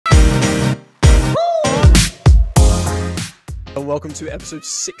And welcome to episode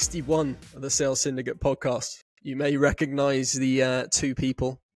 61 of the Sales Syndicate podcast. You may recognize the two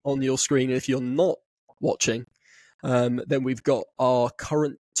people on your screen. If you're not watching, then we've got our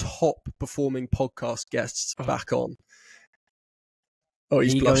current top performing podcast guests back on. Oh,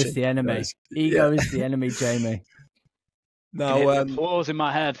 he's Ego blushing. is the enemy. Ego is the enemy, Jamie. Now, applause in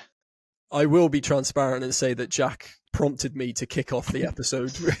my head. I will be transparent and say that Jack prompted me to kick off the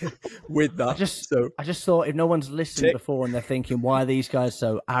episode with that. I just thought, if no one's listened before and they're thinking, why are these guys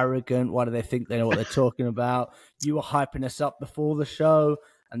so arrogant? Why do they think they know what they're talking about? You were hyping us up before the show,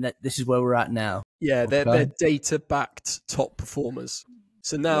 and this is where we're at now. Yeah, they're data-backed top performers.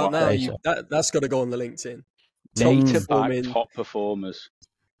 So now that's got to go on the LinkedIn. Data-backed top performers.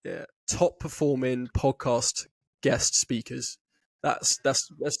 Yeah, top performing podcast guest speakers. That's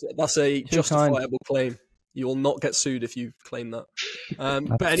a justifiable claim. You will not get sued if you claim that.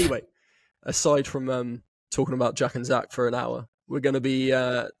 But anyway, aside from talking about Jack and Zac for an hour, we're going to be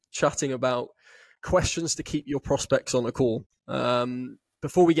chatting about questions to keep your prospects on a call.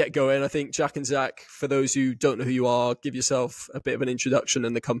 Before we get going, I think Jack and Zac, for those who don't know who you are, give yourself a bit of an introduction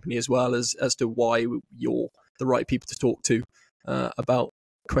and the company as well as to why you're the right people to talk to about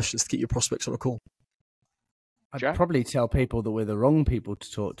questions to keep your prospects on a call. I'd probably tell people that we're the wrong people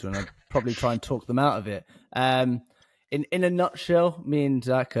to talk to, and I'd probably try and talk them out of it. In a nutshell, me and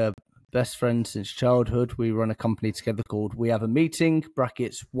Zac are best friends since childhood. We run a company together called We Have a Meeting,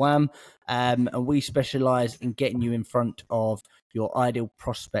 brackets WHAM, and we specialize in getting you in front of your ideal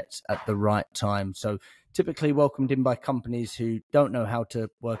prospects at the right time. So typically welcomed in by companies who don't know how to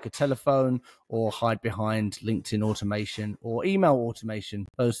work a telephone or hide behind LinkedIn automation or email automation.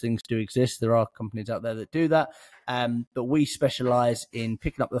 Those things do exist. There are companies out there that do that. But we specialize in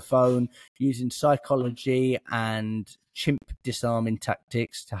picking up the phone, using psychology and chimp disarming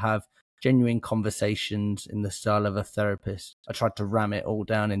tactics to have genuine conversations in the style of a therapist. I tried to ram it all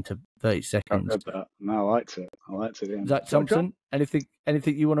down into 30 seconds. No, I liked it. Yeah. Zac Thompson, anything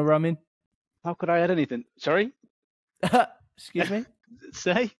you want to ram in? How could I add anything? Sorry? Excuse me?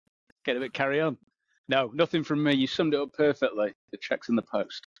 Say? Get a bit carry on. No, nothing from me. You summed it up perfectly. The check's in the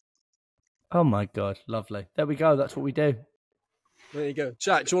post. Oh my God, lovely. There we go. That's what we do. There you go.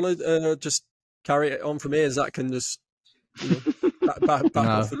 Jack, do you want to just carry it on from here? Zac can just back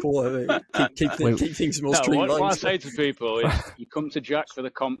off the call. Keep things more streamlined. What I say to people is you come to Jack for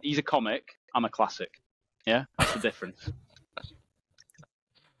he's a comic, I'm a classic. Yeah? That's the difference.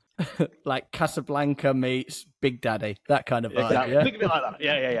 Like Casablanca meets Big Daddy, that kind of vibe. Exactly. Yeah? Think of it like that.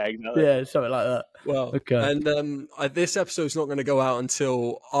 Yeah, exactly. Yeah, something like that. Well, okay. And this episode's not going to go out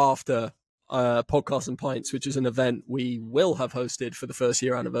until after Podcast and Pints, which is an event we will have hosted for the first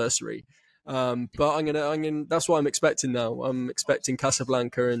year anniversary. But I'm gonna. That's what I'm expecting now. I'm expecting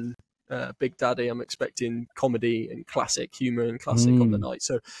Casablanca and Big Daddy. I'm expecting comedy and classic humor and classic on the night.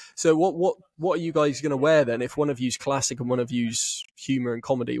 So what are you guys going to wear then? If one of you's classic and one of you's humor and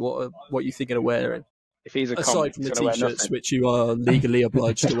comedy, what are you thinking of wearing? If he's a aside comic, from the t-shirts, which you are legally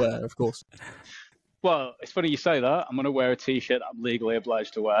obliged to wear, of course. Well, it's funny you say that. I'm going to wear a t-shirt I'm legally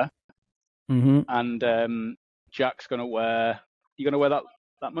obliged to wear, and Jack's going to wear. You going to wear that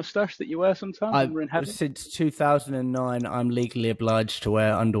mustache that you wear sometimes when we're in heaven? Since 2009, I'm legally obliged to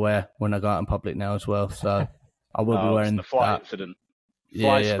wear underwear when I go out in public now as well. So I will be wearing the fly that. incident.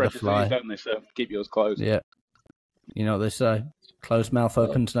 Flies spread the fly. disease, don't they? So keep yours closed. Yeah. You know what they say? Closed mouth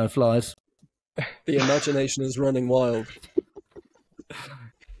opens, no flies. The imagination is running wild.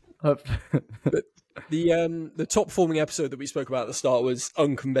 But the top performing episode that we spoke about at the start was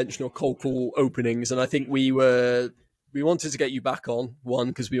unconventional cold call openings, and I think we wanted to get you back on, one,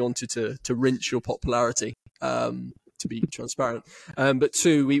 because we wanted to rinse your popularity, to be transparent. But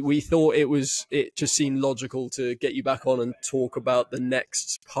two, we thought it just seemed logical to get you back on and talk about the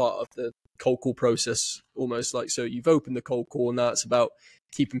next part of the cold call process, almost like, so you've opened the cold call and now it's about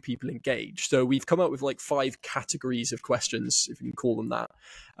keeping people engaged. So we've come up with like 5 categories of questions, if you can call them that.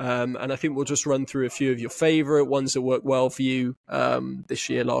 And I think we'll just run through a few of your favorite ones that work well for you this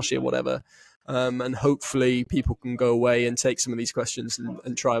year, last year, whatever. And hopefully people can go away and take some of these questions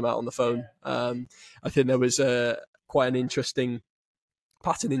and try them out on the phone. I think there was quite an interesting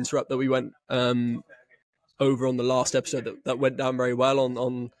pattern interrupt that we went over on the last episode that went down very well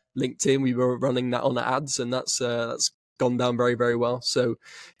on LinkedIn. We were running that on ads, and that's gone down very, very well. So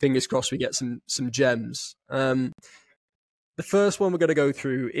fingers crossed we get some gems. The first one we're going to go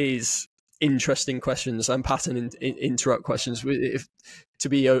through is interesting questions and pattern interrupt questions. To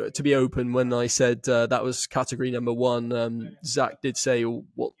be open, when I said that was category number 1, Zac did say,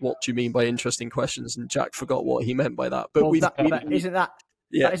 "What do you mean by interesting questions?" And Jack forgot what he meant by that. But that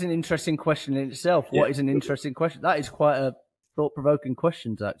is an interesting question in itself. What is an interesting question? That is quite a thought-provoking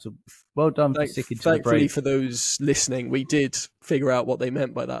questions, Zach. So well done for sticking to the break. Thankfully for those listening, we did figure out what they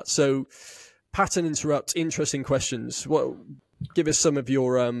meant by that. So, pattern interrupt, interesting questions. Give us some of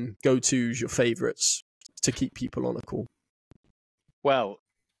your go-tos, your favourites to keep people on a call. Well,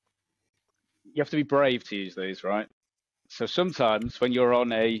 you have to be brave to use these, right? So sometimes when you're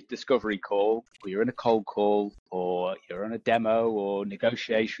on a discovery call, or you're in a cold call, or you're on a demo or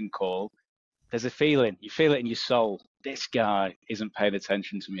negotiation call, there's a feeling. You feel it in your soul. This guy isn't paying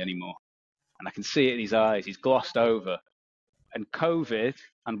attention to me anymore. And I can see it in his eyes. He's glossed over. And COVID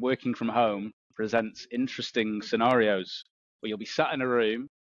and working from home presents interesting scenarios where you'll be sat in a room,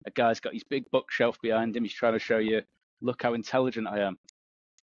 a guy's got his big bookshelf behind him, he's trying to show you, look how intelligent I am.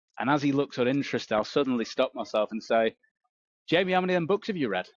 And as he looks uninterested, I'll suddenly stop myself and say, Jamie, how many of them books have you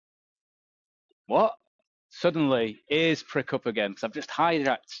read? What? Suddenly, ears prick up again, because I've just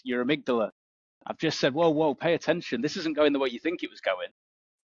hijacked your amygdala. I've just said, whoa, pay attention. This isn't going the way you think it was going.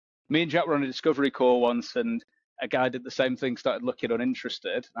 Me and Jack were on a discovery call once, and a guy did the same thing, started looking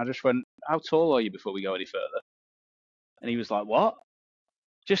uninterested. I just went, how tall are you before we go any further? And he was like, what?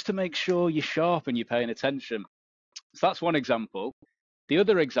 Just to make sure you're sharp and you're paying attention. So that's one example. The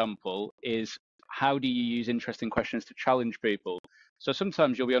other example is, how do you use interesting questions to challenge people? So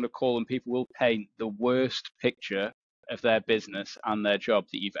sometimes you'll be on a call and people will paint the worst picture of their business and their job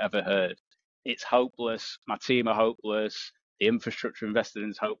that you've ever heard. It's hopeless. My team are hopeless. The infrastructure invested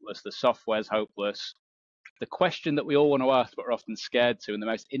in is hopeless. The software's hopeless. The question that we all want to ask but are often scared to, and the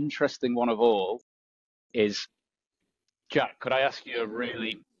most interesting one of all, is, Jack, could I ask you a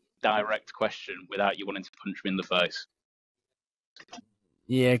really direct question without you wanting to punch me in the face?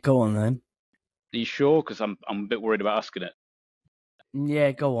 Yeah, go on then. Are you sure? Because I'm a bit worried about asking it.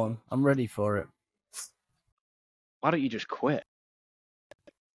 Yeah, go on. I'm ready for it. Why don't you just quit?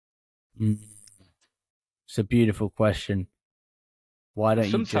 It's a beautiful question. Why don't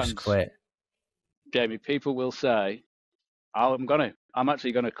you just quit? Jamie, people will say, I'm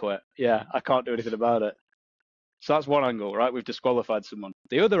actually going to quit. Yeah, I can't do anything about it. So that's one angle, right? We've disqualified someone.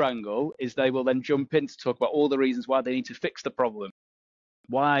 The other angle is they will then jump in to talk about all the reasons why they need to fix the problem.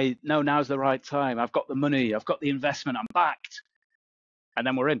 Why, no, now's the right time. I've got the money. I've got the investment. I'm backed. And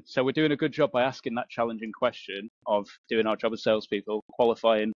then we're in. So we're doing a good job by asking that challenging question of doing our job as salespeople,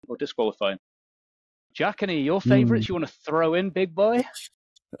 qualifying or disqualifying. Jack, any of your favourites you want to throw in, big boy?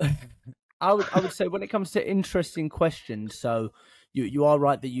 I would say when it comes to interesting questions, so you are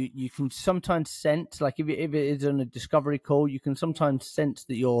right that you can sometimes sense, like if it is on a discovery call, you can sometimes sense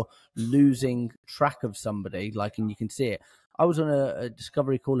that you're losing track of somebody, like, and you can see it. I was on a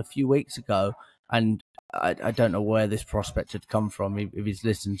discovery call a few weeks ago, and I don't know where this prospect had come from. If he's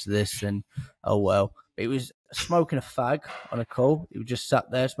listened to this, then oh well. But he was smoking a fag on a call. He was just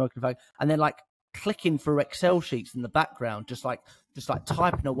sat there smoking a fag, and then like clicking through Excel sheets in the background, just like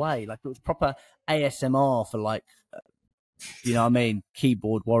typing away, like it was proper ASMR for like, you know what I mean,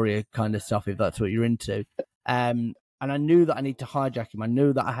 keyboard warrior kind of stuff, if that's what you're into. And I knew that I need to hijack him. I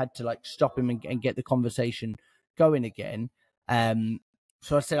knew that I had to like stop him and get the conversation going again.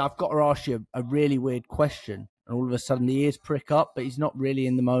 So I said, I've got to ask you a really weird question. And all of a sudden the ears prick up, but he's not really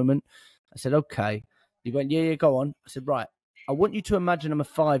in the moment. I said, okay. He went, yeah, go on. I said, right, I want you to imagine I'm a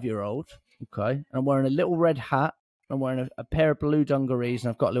 5-year-old, okay, and I'm wearing a little red hat, I'm wearing a pair of blue dungarees,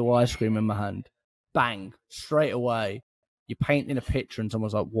 and I've got a little ice cream in my hand. Bang, straight away, you're painting a picture, and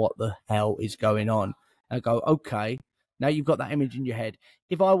someone's like, what the hell is going on? And I go, okay, now you've got that image in your head.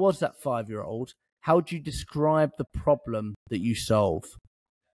 If I was that 5-year-old, how would you describe the problem that you solve?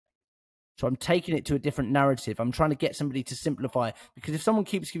 So I'm taking it to a different narrative. I'm trying to get somebody to simplify, because if someone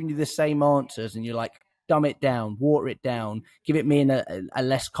keeps giving you the same answers and you're like, dumb it down, water it down, give it me in a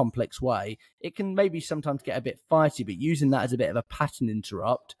less complex way, it can maybe sometimes get a bit fighty, but using that as a bit of a pattern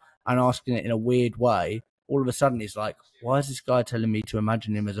interrupt and asking it in a weird way, all of a sudden it's like, why is this guy telling me to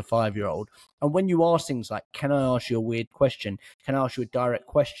imagine him as a 5-year-old? And when you ask things like, can I ask you a weird question? Can I ask you a direct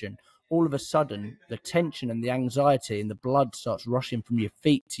question? All of a sudden, the tension and the anxiety and the blood starts rushing from your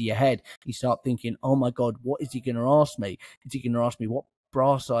feet to your head. You start thinking, oh my God, what is he going to ask me? Is he going to ask me what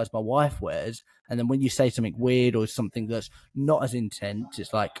bra size my wife wears? And then when you say something weird or something that's not as intense,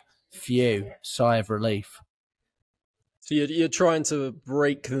 it's like, phew, sigh of relief. So you're trying to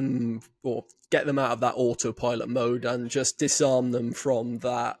break them or get them out of that autopilot mode and just disarm them from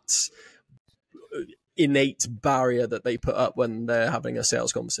that innate barrier that they put up when they're having a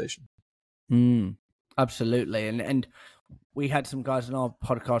sales conversation. Absolutely. And we had some guys on our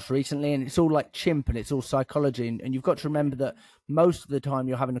podcast recently, and it's all like chimp and it's all psychology. And you've got to remember that most of the time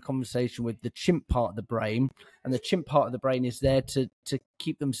you're having a conversation with the chimp part of the brain, and the chimp part of the brain is there to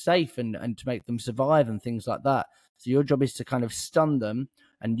keep them safe and to make them survive and things like that. So your job is to kind of stun them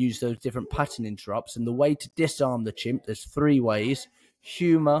and use those different pattern interrupts. And the way to disarm the chimp, there's 3 ways: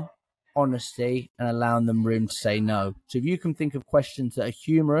 humor, honesty, and allowing them room to say no. So if you can think of questions that are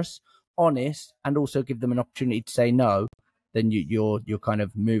humorous, honest, and also give them an opportunity to say no, then you're kind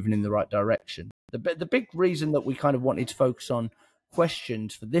of moving in the right direction. The big reason that we kind of wanted to focus on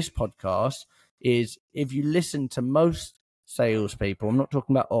questions for this podcast is, if you listen to most salespeople, I'm not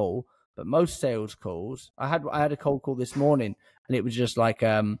talking about all, but most sales calls, I had a cold call this morning, and it was just like,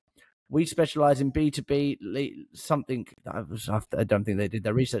 we specialize in B2B something. I don't think they did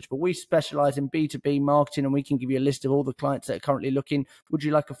their research, but we specialize in B2B marketing, and we can give you a list of all the clients that are currently looking. Would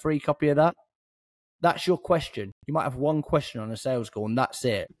you like a free copy of that? That's your question. You might have one question on a sales call, and that's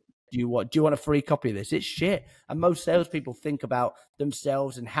it. Do you want a free copy of this? It's shit. And most salespeople think about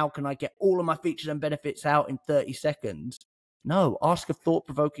themselves and how can I get all of my features and benefits out in 30 seconds? No, ask a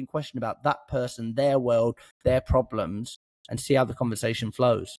thought-provoking question about that person, their world, their problems, and see how the conversation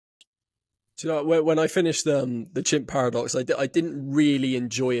flows. Do you know, when I finished the chimp paradox, I didn't really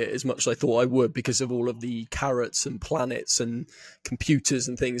enjoy it as much as I thought I would, because of all of the carrots and planets and computers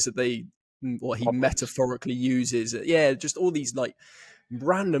and things that he metaphorically uses. Yeah, just all these like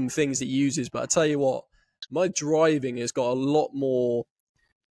random things that he uses. But I tell you what, my driving has got a lot more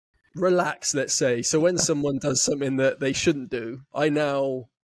relaxed, let's say. So when someone does something that they shouldn't do, I now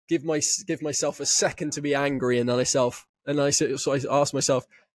give myself a second to be angry, and I ask myself,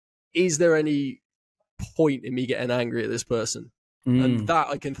 is there any point in me getting angry at this person? And that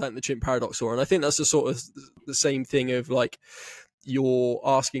I can thank the chimp paradox for. And I think that's the sort of the same thing of like, you're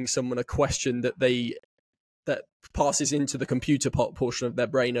asking someone a question that passes into the computer portion of their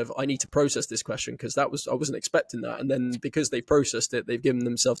brain of, I need to process this question because I wasn't expecting that. And then because they processed it, they've given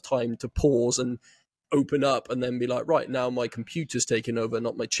themselves time to pause and open up and then be like, right, now my computer's taking over,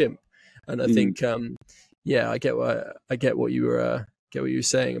 not my chimp. And I think, I get what you were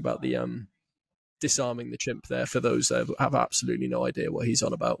saying about the disarming the chimp there, for those that have absolutely no idea what he's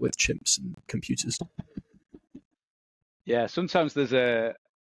on about with chimps and computers. Yeah, sometimes there's a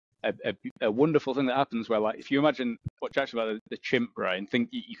wonderful thing that happens where, like, if you imagine what Jack's about the chimp brain,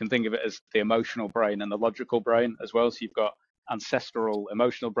 you can think of it as the emotional brain and the logical brain as well. So you've got ancestral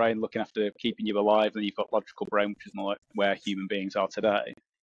emotional brain looking after keeping you alive, and you've got logical brain, which is more like where human beings are today.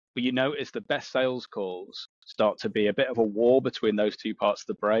 But you notice the best sales calls start to be a bit of a war between those two parts of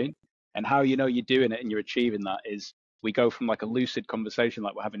the brain. And how you know you're doing it and you're achieving that is, we go from like a lucid conversation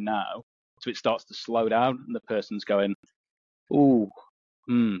like we're having now, so it starts to slow down and the person's going, ooh,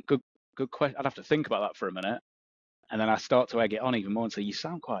 good question. I'd have to think about that for a minute. And then I start to egg it on even more and say, you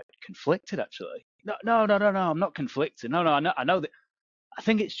sound quite conflicted, actually. No, I'm not conflicted. No, I know that. I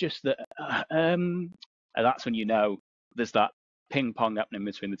think it's just that, and that's when you know there's that ping pong happening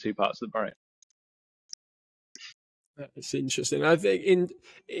between the two parts of the brain. It's interesting. I think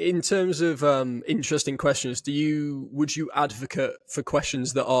in terms of interesting questions, would you advocate for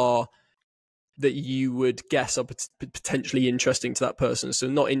questions that you would guess are potentially interesting to that person? So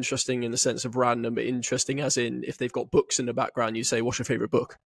not interesting in the sense of random, but interesting as in, if they've got books in the background, you say, what's your favorite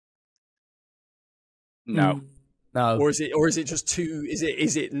book? No. Or is it just too, is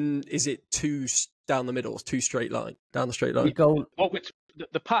it too down the middle, too down the straight line?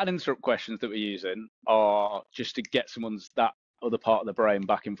 The pattern interrupt questions that we're using are just to get that other part of the brain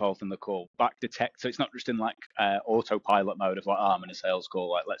back involved in the call, back detect. So it's not just in like autopilot mode of like, I'm in a sales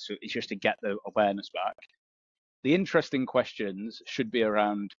call, like it's just to get the awareness back. The interesting questions should be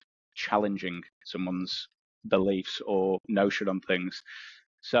around challenging someone's beliefs or notion on things.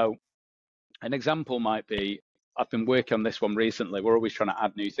 So an example might be, I've been working on this one recently. We're always trying to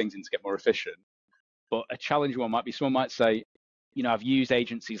add new things in to get more efficient. But a challenging one might be, someone might say, I've used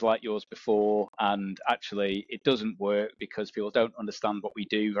agencies like yours before, and actually it doesn't work because people don't understand what we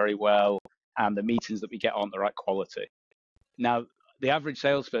do very well, and the meetings that we get aren't the right quality. Now, the average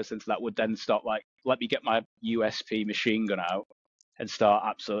salesperson to that would then start like, let me get my USP machine gun out and start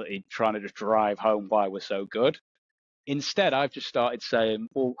absolutely trying to just drive home why we're so good. Instead, I've just started saying,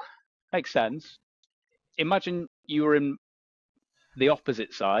 well, makes sense. Imagine you were in the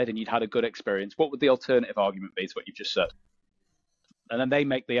opposite side and you'd had a good experience. What would the alternative argument be to what you've just said? And then they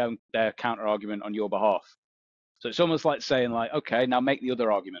make their counter argument on your behalf. So it's almost like saying like, okay, now make the other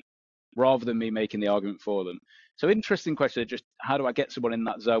argument, rather than me making the argument for them. So interesting question, just how do I get someone in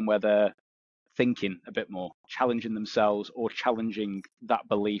that zone where they're thinking a bit more, challenging themselves or challenging that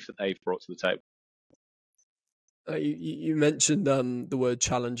belief that they've brought to the table? You mentioned the word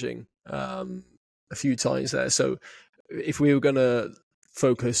challenging a few times there. So if we were going to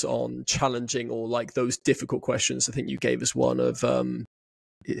focus on challenging or like those difficult questions, I think you gave us one of,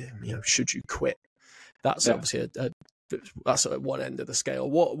 should you quit? That's obviously that's at one end of the scale.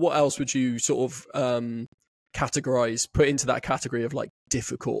 What else would you sort of put into that category of like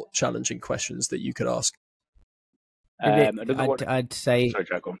difficult, challenging questions that you could ask? I'd say. Sorry,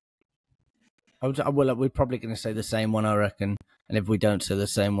 Jack. We're probably going to say the same one, I reckon. And if we don't say the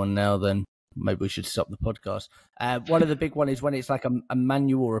same one now, then maybe we should stop the podcast. One of the big one is when it's like a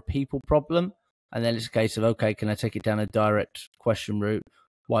manual or a people problem, and then it's a case of, okay, can I take it down a direct question route?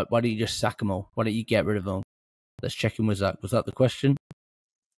 Why don't you just sack them all? Why don't you get rid of them? Let's check in with Zach. Was that the question?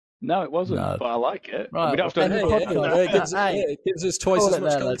 No, it wasn't, but I like it. Right, we don't have to it gives us twice as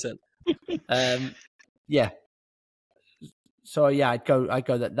much content. Yeah. So yeah, I'd go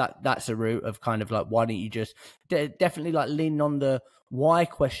that's a route of kind of like, why don't you just definitely like lean on the why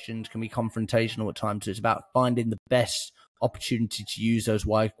questions can be confrontational at times. So it's about finding the best opportunity to use those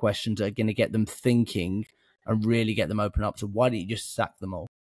why questions that are going to get them thinking and really get them open up. So why don't you just sack them all?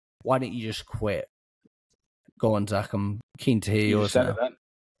 Why don't you just quit? Go on, Zach. I'm keen to hear yours now.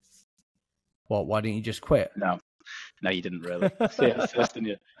 What? Why didn't you just quit? No, you didn't really. Didn't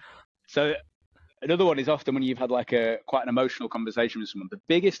you? So another one is often when you've had like quite an emotional conversation with someone, the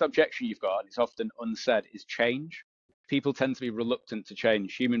biggest objection you've got, and it's often unsaid, is change. People tend to be reluctant to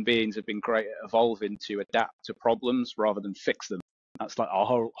change. Human beings have been great at evolving to adapt to problems rather than fix them. That's like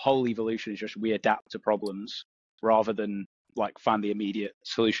our whole evolution is just we adapt to problems rather than like find the immediate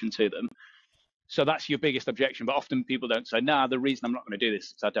solution to them. So that's your biggest objection. But often people don't say, nah, the reason I'm not going to do this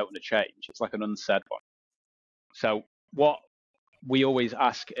is I don't want to change. It's like an unsaid one. So what we always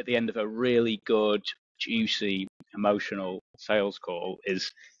ask at the end of a really good, juicy, emotional sales call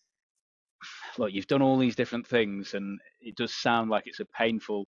is, look, you've done all these different things and it does sound like it's a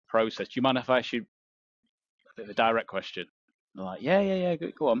painful process. Do you mind if I ask you a bit of a direct question? They're like, yeah,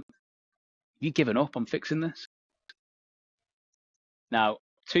 go on. Have you given up on fixing this? Now,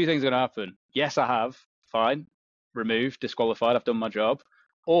 two things are going to happen. Yes, I have. Fine. Removed, disqualified. I've done my job.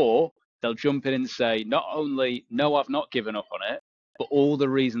 Or they'll jump in and say, not only, no, I've not given up on it, but all the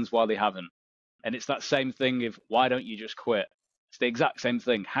reasons why they haven't. And it's that same thing of, why don't you just quit? It's the exact same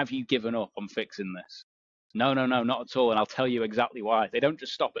thing. Have you given up on fixing this? No, not at all. And I'll tell you exactly why. They don't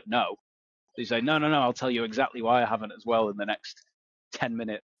just stop at no. They say, no, I'll tell you exactly why I haven't as well in the next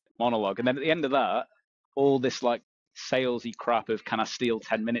 10-minute monologue. And then at the end of that, all this like salesy crap of, can I steal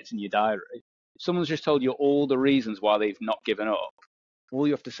 10 minutes in your diary? Someone's just told you all the reasons why they've not given up. All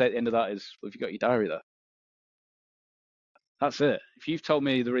you have to say at the end of that is, well, have you got your diary there? That's it. If you've told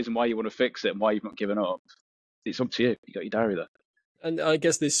me the reason why you want to fix it and why you've not given up, it's up to you. You got your diary there. And I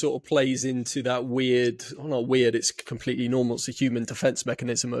guess this sort of plays into that not weird, it's completely normal. It's a human defense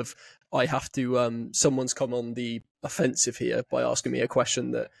mechanism of, I have to, someone's come on the offensive here by asking me a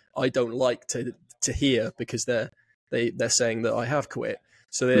question that I don't like to hear because they're saying that I have quit.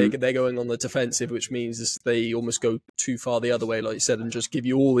 So they're going on the defensive, which means they almost go too far the other way, like you said, and just give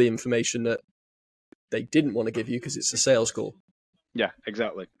you all the information that they didn't want to give you because it's a sales call. Yeah,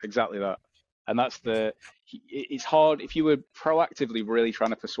 exactly that. And it's hard if you were proactively really trying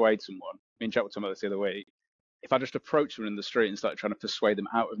to persuade someone. Me and Jack were talking about this the other week. If I just approached someone in the street and started trying to persuade them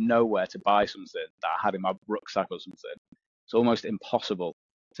out of nowhere to buy something that I had in my rucksack or something, it's almost impossible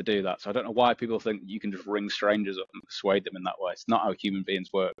to do that. So I don't know why people think you can just ring strangers up and persuade them in that way. It's not how human beings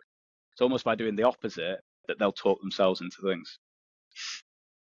work. It's almost by doing the opposite that they'll talk themselves into things.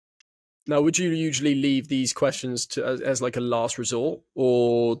 Now, would you usually leave these questions as like a last resort,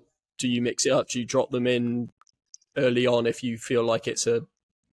 or do you mix it up? Do you drop them in early on if you feel like it's a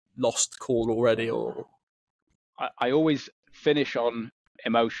lost call already? Or I always finish on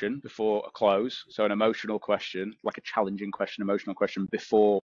emotion before a close. So an emotional question, like a challenging question, emotional question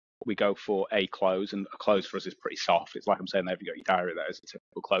before we go for a close. And a close for us is pretty soft. It's like I'm saying, have you got your diary there? It's a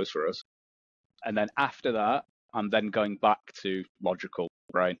typical close for us. And then after that, I'm then going back to logical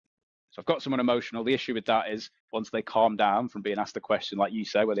brain. So I've got someone emotional. The issue with that is once they calm down from being asked a question, like you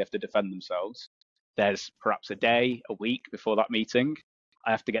say, where they have to defend themselves, there's perhaps a day, a week before that meeting,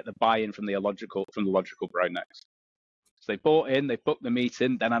 I have to get the buy-in from the logical brain next. So they bought in, they booked the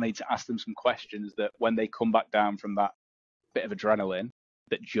meeting, then I need to ask them some questions that when they come back down from that bit of adrenaline,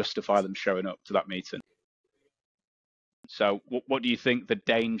 that justify them showing up to that meeting. So what do you think the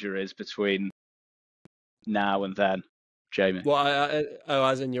danger is between now and then, Jamie? Well,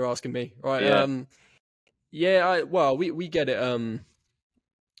 as in you're asking me, right? Yeah. We get it. I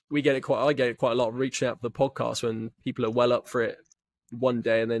get it quite a lot reaching out to the podcast when people are well up for it one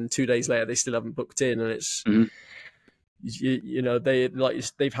day and then 2 days later they still haven't booked in, and it's you know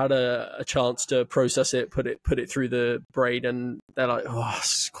they've had a chance to process it, put it through the brain, and they're like, oh,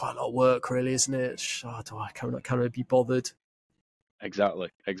 it's quite a lot of work, really, isn't it? Can I be bothered? Exactly.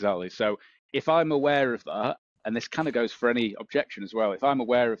 So if I'm aware of that, and this kind of goes for any objection as well, if I'm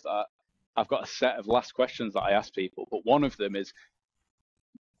aware of that, I've got a set of last questions that I ask people. But one of them is,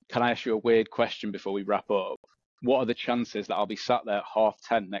 can I ask you a weird question before we wrap up? What are the chances that I'll be sat there at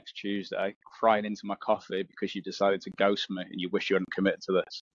 10:30 next Tuesday, crying into my coffee because you decided to ghost me and you wish you hadn't committed to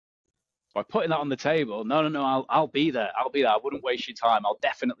this? By putting that on the table, no, I'll be there. I wouldn't waste your time. I'll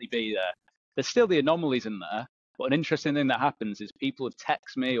definitely be there. There's still the anomalies in there. But an interesting thing that happens is people have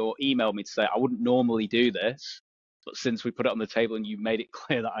texted me or emailed me to say, I wouldn't normally do this, but since we put it on the table and you made it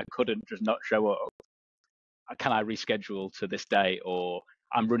clear that I couldn't just not show up, can I reschedule to this day? Or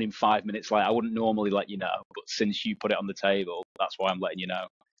I'm running 5 minutes late. I wouldn't normally let you know, but since you put it on the table, that's why I'm letting you know.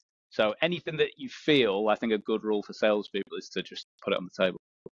 So anything that you feel, I think a good rule for salespeople is to just put it on the table.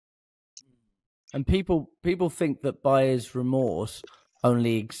 And people think that buyer's remorse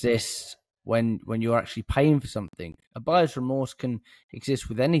only exists when you're actually paying for something. A buyer's remorse can exist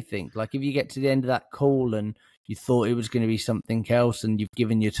with anything. Like if you get to the end of that call and you thought it was going to be something else and you've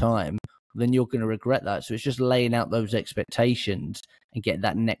given your time, then you're going to regret that. So it's just laying out those expectations and get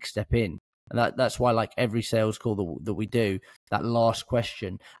that next step in. And that's why, like every sales call that we do, that last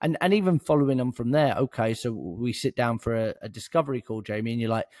question, and even following on from there. Okay, so we sit down for a discovery call, Jamie, and you're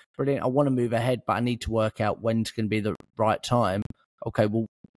like, brilliant, I want to move ahead, but I need to work out when's going to be the right time. Okay, well,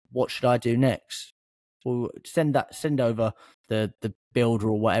 what should I do next? Well, send over the builder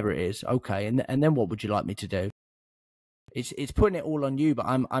or whatever it is. Okay, and then what would you like me to do? It's putting it all on you, but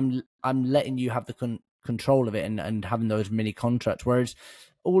I'm letting you have the control of it and having those mini contracts. Whereas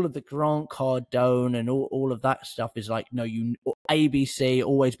all of the Grant Cardone and all of that stuff is like, no, you ABC,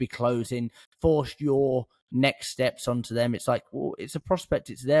 always be closing, force your next steps onto them. It's like, well, it's a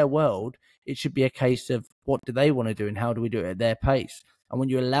prospect, it's their world. It should be a case of what do they want to do and how do we do it at their pace. And when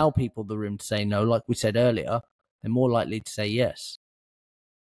you allow people the room to say no, like we said earlier, they're more likely to say yes.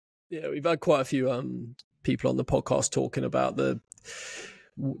 Yeah, we've had quite a few people on the podcast talking about the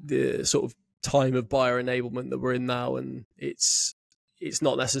sort of time of buyer enablement that we're in now, and it's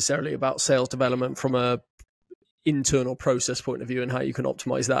not necessarily about sales development from a internal process point of view and how you can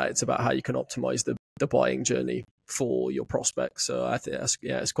optimize that. It's about how you can optimize the buying journey for your prospects. So I think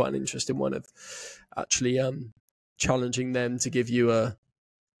it's quite an interesting one of actually challenging them to give you a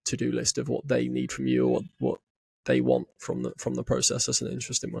to-do list of what they need from you or what they want from the process. That's an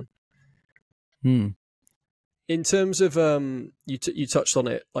interesting one. In terms of you touched on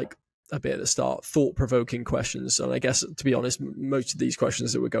it like a bit at the start, thought-provoking questions. And I guess, to be honest, most of these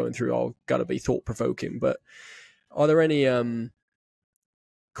questions that we're going through are going to be thought-provoking. But are there any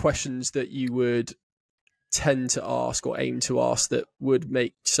questions that you would tend to ask or aim to ask that would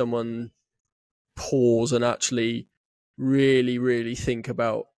make someone pause and actually really, really think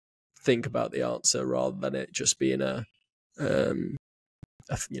about the answer rather than it just being an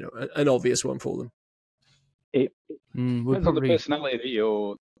obvious one for them? It depends on the personality that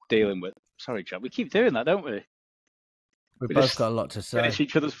you're dealing with. Sorry, Jack, we keep doing that, don't we? We both got a lot to say.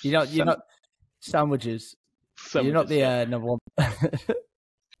 Each other's you're not sandwiches. You're not the number one.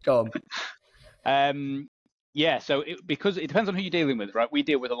 Go on. Yeah, so because it depends on who you're dealing with, right? We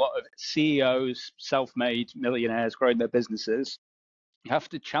deal with a lot of CEOs, self-made millionaires growing their businesses. You have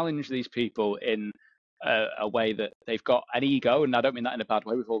to challenge these people in a way that they've got an ego, and I don't mean that in a bad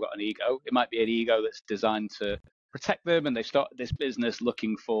way. We've all got an ego. It might be an ego that's designed to protect them, and they start this business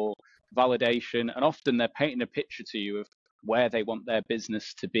looking for validation, and often they're painting a picture to you of where they want their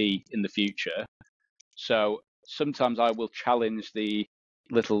business to be in the future. So sometimes I will challenge the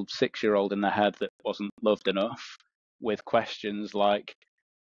little 6-year-old in their head that wasn't loved enough with questions like,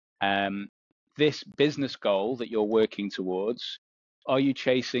 this business goal that you're working towards, are you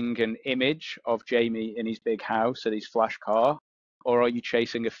chasing an image of Jamie in his big house and his flash car, or are you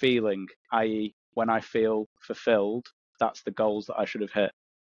chasing a feeling, i.e., when I feel fulfilled, that's the goals that I should have hit?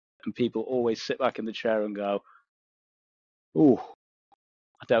 And people always sit back in the chair and go, ooh,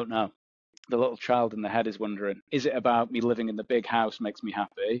 I don't know. The little child in the head is wondering, is it about me living in the big house makes me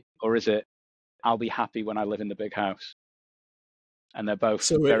happy, or is it I'll be happy when I live in the big house? And they're both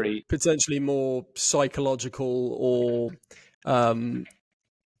very potentially more psychological or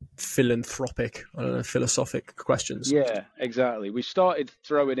philanthropic, I don't know, philosophic questions. Yeah, exactly. We started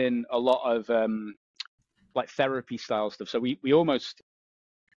throwing in a lot of like therapy style stuff. So we almost,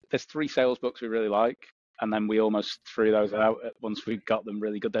 there's 3 sales books we really like, and then we almost threw those out once we got them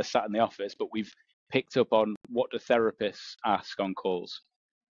really good. They're sat in the office, but we've picked up on what do therapists ask on calls.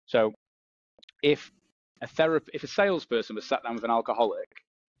 So if a salesperson was sat down with an alcoholic,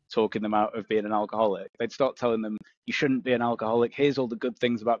 talking them out of being an alcoholic, they'd start telling them, you shouldn't be an alcoholic. Here's all the good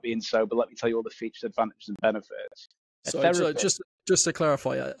things about being sober. Let me tell you all the features, advantages, and benefits. So just just to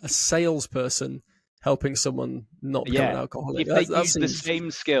clarify, a salesperson helping someone not become an alcoholic. If they use the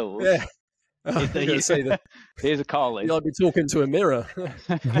same skills. Yeah. If they say that, here's a calling. You'd be talking to a mirror.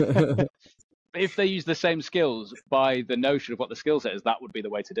 If they use the same skills by the notion of what the skill set is, that would be the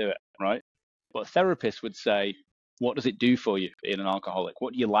way to do it, right? But a therapist would say, what does it do for you being an alcoholic?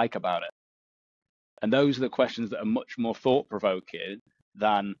 What do you like about it? And those are the questions that are much more thought-provoking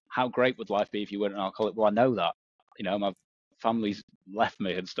than how great would life be if you weren't an alcoholic? Well, I know that. You know, my family's left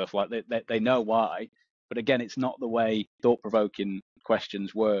me and stuff like that. They know why. But again, it's not the way thought-provoking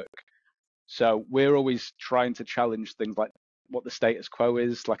questions work. So we're always trying to challenge things like what the status quo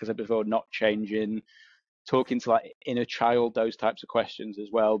is, like I said before, not changing, talking to like inner child, those types of questions as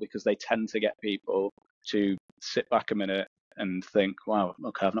well, because they tend to get people to sit back a minute and think, wow,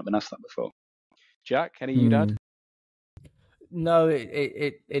 okay, I've not been asked that before. Jack, any you'd add? No,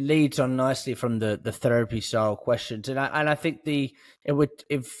 it leads on nicely from the therapy style questions, and I think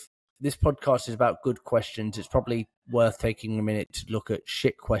if this podcast is about good questions, it's probably worth taking a minute to look at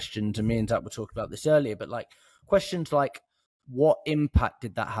shit questions. And me and Zach were talking about this earlier, but like questions like, what impact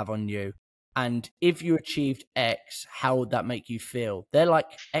did that have on you? And if you achieved X, how would that make you feel? They're like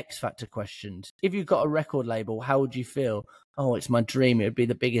X factor questions. If you got a record label, how would you feel? Oh, it's my dream. It would be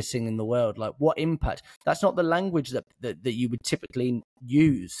the biggest thing in the world. Like, what impact? That's not the language that you would typically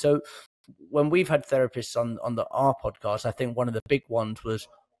use. So when we've had therapists on our podcast, I think one of the big ones was,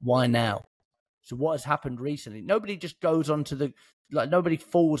 why now? So what has happened recently? Nobody just goes onto nobody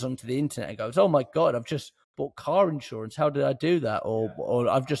falls onto the internet and goes, oh my God, I've just bought car insurance. How did I do that? Or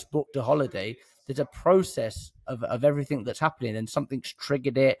I've just booked a holiday. There's a process of everything that's happening, and something's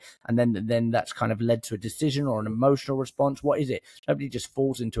triggered it, and then that's kind of led to a decision or an emotional response. What is it? Nobody just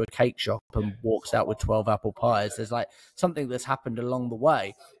falls into a cake shop and walks out with 12 apple pies. There's like something that's happened along the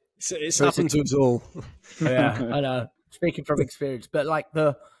way. It's happened to us all. Yeah, I know. Speaking from experience, but like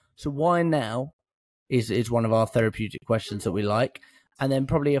so why now is one of our therapeutic questions that we like. And then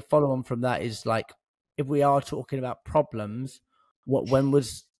probably a follow on from that is like, if we are talking about problems, when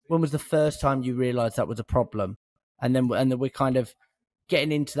was the first time you realized that was a problem? And then we're kind of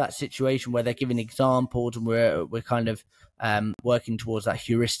getting into that situation where they're giving examples, and we're kind of working towards that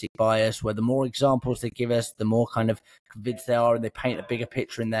heuristic bias, where the more examples they give us, the more kind of convinced they are, and they paint a bigger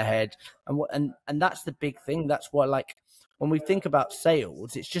picture in their head. And that's the big thing. That's why, like, when we think about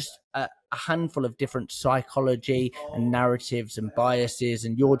sales, it's just a handful of different psychology and narratives and biases,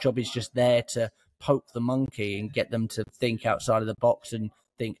 and your job is just there to poke the monkey and get them to think outside of the box and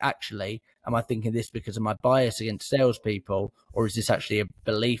think, actually, am I thinking this because of my bias against salespeople, or is this actually a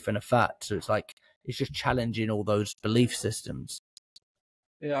belief and a fact? So it's like, it's just challenging all those belief systems.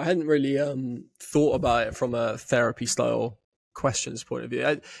 Yeah, I hadn't really thought about it from a therapy style questions point of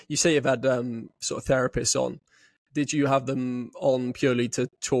view. You say you've had sort of therapists on. Did you have them on purely to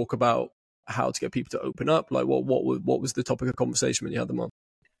talk about how to get people to open up? Like, what was the topic of conversation when you had them on?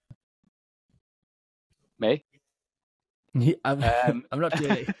 Me? Yeah, I'm not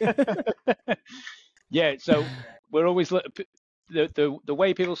doing it. Yeah, so we're always the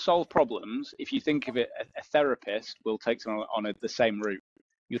way people solve problems. If you think of it, a therapist will take someone on the same route.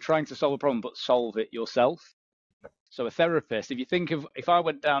 You're trying to solve a problem, but solve it yourself. So a therapist, if you think of, if I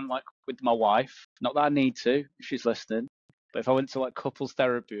went down like with my wife, not that I need to, if she's listening, but if I went to like couples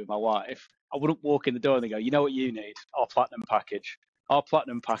therapy with my wife, I wouldn't walk in the door and they go, you know what you need? Our platinum package. Our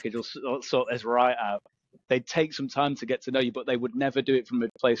platinum package will sort this right out. They'd take some time to get to know you, but they would never do it from a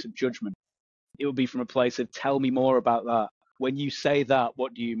place of judgment. It would be from a place of, tell me more about that. When you say that,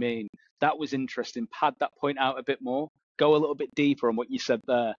 what do you mean? That was interesting. Pad that point out a bit more. Go a little bit deeper on what you said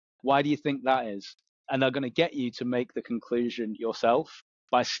there. Why do you think that is? And they're going to get you to make the conclusion yourself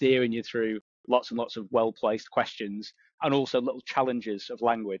by steering you through lots and lots of well-placed questions and also little challenges of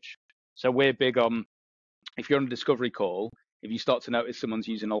language. So we're big on, if you're on a discovery call, if you start to notice someone's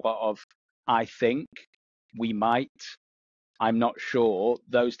using a lot of, I think, we might, I'm not sure,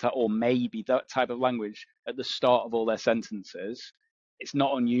 or maybe that type of language at the start of all their sentences, it's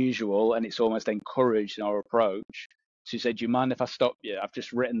not unusual, and it's almost encouraged in our approach to say, do you mind if I stop you? I've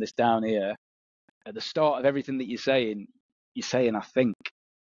just written this down here. At the start of everything that you're saying, I think.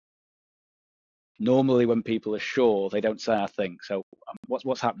 Normally when people are sure, they don't say I think. So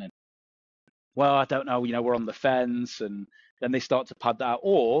what's happening? Well, I don't know, we're on the fence, and then they start to pad that out.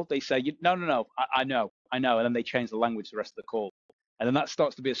 Or they say, no, I know. And then they change the language the rest of the call. And then that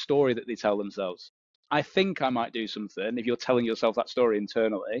starts to be a story that they tell themselves. I think I might do something. If you're telling yourself that story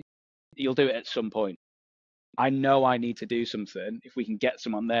internally, you'll do it at some point. I know I need to do something. If we can get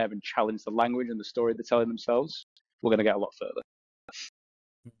someone there and challenge the language and the story they're telling themselves, we're going to get a lot further.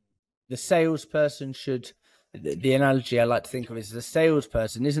 The salesperson should the analogy I like to think of is the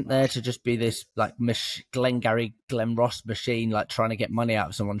salesperson isn't there to just be this like Glengarry Glen Ross machine, like trying to get money out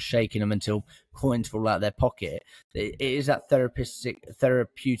of someone, shaking them until coins fall out of their pocket. It is that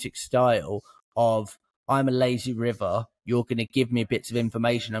therapeutic style of, I'm a lazy river, you're going to give me bits of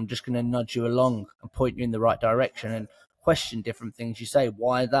information, I'm just going to nudge you along and point you in the right direction and question different things you say.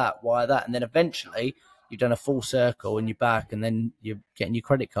 Why that? And then eventually you've done a full circle and you're back, and then you're getting your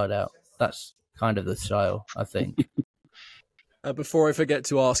credit card out. That's kind of the style, I think. Before I forget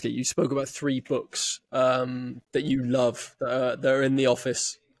to ask it, you spoke about 3 books that you love that are in the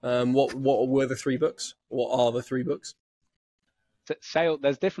office. What were the 3 books? What are the 3 books?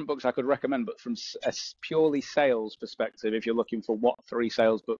 There's different books I could recommend, but from a purely sales perspective, if you're looking for what 3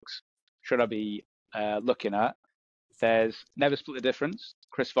 sales books should I be looking at, there's Never Split the Difference,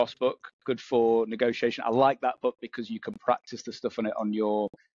 Chris Voss book, good for negotiation. I like that book because you can practice the stuff on it on your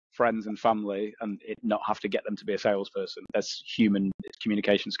friends and family and not have to get them to be a salesperson. There's human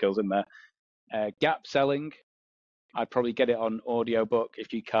communication skills in there. Gap Selling, I'd probably get it on audiobook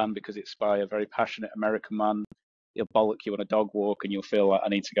if you can, because it's by a very passionate American man. He'll bollock you on a dog walk and you'll feel like, I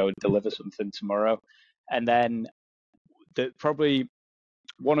need to go and deliver something tomorrow. And then probably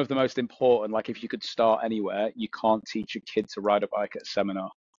one of the most important, like if you could start anywhere, You Can't Teach a Kid to Ride a Bike at a Seminar,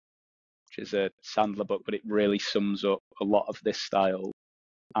 which is a Sandler book, but it really sums up a lot of this style.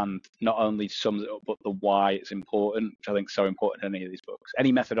 And not only sums it up, but the why it's important, which I think is so important in any of these books.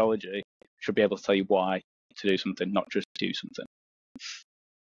 Any methodology should be able to tell you why to do something, not just do something.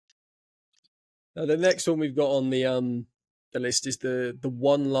 Now, the next one we've got on the list is the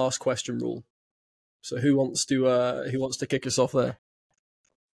one last question rule. So who wants to kick us off there?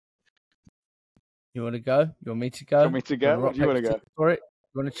 You want to go? You want me to go? You want me to go? What do you want to go? For it?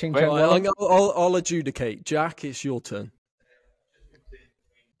 You want to ching? I'll adjudicate. Jack, it's your turn.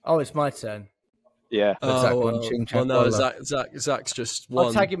 Oh, it's my turn. Yeah. Zach's just won.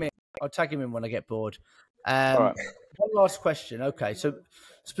 I'll tag him in when I get bored. All right. One last question. Okay, so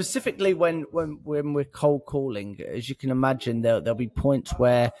specifically when we're cold calling, as you can imagine, there'll be points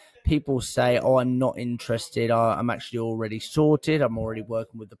where people say, "Oh, I'm not interested. I'm actually already sorted. I'm already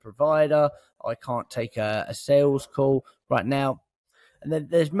working with the provider. I can't take a sales call right now." And then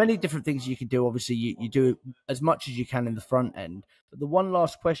there's many different things you can do. Obviously, you do as much as you can in the front end. But the one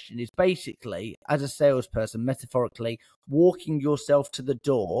last question is basically, as a salesperson, metaphorically, walking yourself to the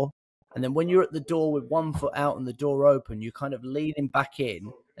door. And then when you're at the door with one foot out and the door open, you're kind of leaning back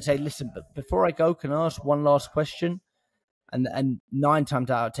in and say, "Listen, but before I go, can I ask one last question?" And 9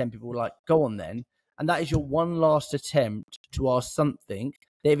 times out of 10, people are like, "Go on then." And that is your one last attempt to ask something,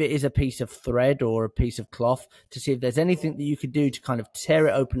 if it is a piece of thread or a piece of cloth, to see if there's anything that you could do to kind of tear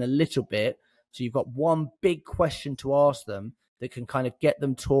it open a little bit. So you've got one big question to ask them that can kind of get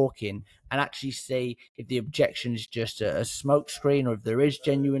them talking and actually see if the objection is just a smoke screen, or if there is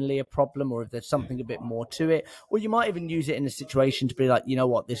genuinely a problem, or if there's something a bit more to it. Or you might even use it in a situation to be like, you know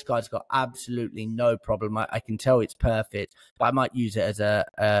what, this guy's got absolutely no problem. I can tell it's perfect, but I might use it as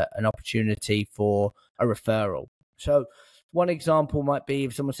an opportunity for a referral. So one example might be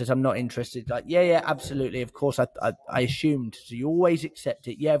if someone says, "I'm not interested," like, yeah, absolutely, of course, I assumed. So you always accept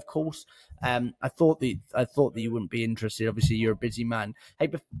it. Yeah, of course. I thought that you wouldn't be interested. Obviously, you're a busy man. Hey,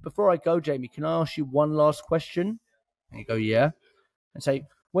 before I go, Jamie, can I ask you one last question? And you go, yeah. And say,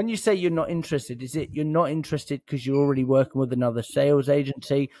 when you say you're not interested, is it you're not interested because you're already working with another sales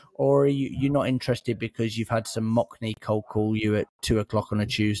agency, or are you're not interested because you've had some mockney cold call you at 2:00 on a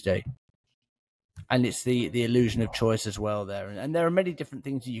Tuesday? And it's the illusion of choice as well there. And there are many different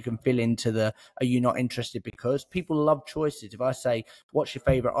things that you can fill into the, are you not interested? Because people love choices. If I say, "What's your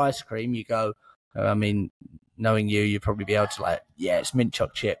favorite ice cream?" you go, I mean, knowing you'd probably be able to like, "Yeah, it's mint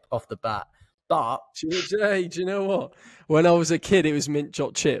chocolate chip" off the bat. But hey, do you know what? When I was a kid, it was mint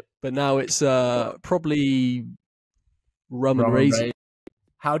chocolate chip, but now it's probably rum and raisin.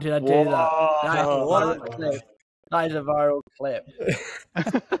 How did I do that? That is a viral clip.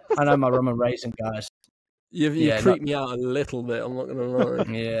 I know my rum and raisin, guys. You creeped me out a little bit, I'm not going to lie.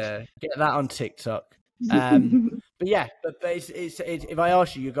 Yeah, get that on TikTok. But it's if I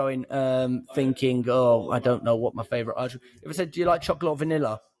ask you, you're going thinking, "Oh, I don't know what my favourite ice cream." If I said, "Do you like chocolate or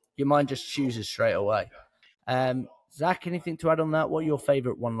vanilla?" your mind just chooses straight away. Zach, anything to add on that? What are your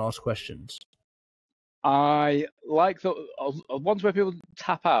favourite one last questions? I like the ones where people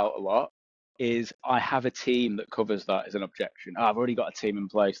tap out a lot. Is I have a team that covers that as an objection. I've already got a team in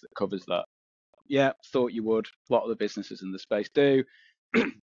place that covers that. Yeah, thought you would. A lot of the businesses in the space do. Do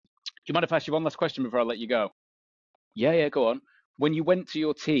you mind if I ask you one last question before I let you go? Yeah, go on. When you went to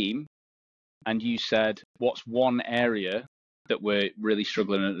your team and you said, "What's one area that we're really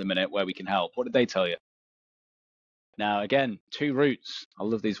struggling at the minute where we can help?" what did they tell you? Now, again, 2 routes. I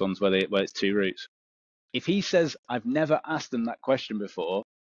love these ones where it's 2 routes. If he says, I've never asked them that question before,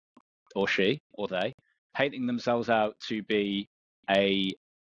 or she, or they, painting themselves out to be a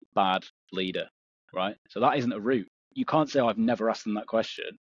bad leader, right? So that isn't a route. You can't say, I've never asked them that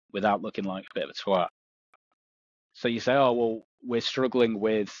question without looking like a bit of a twat. So you say, oh, well, we're struggling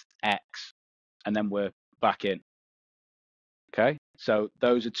with X, and then we're back in. Okay? So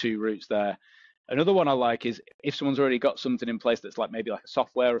those are 2 routes there. Another one I like is if someone's already got something in place that's like maybe like a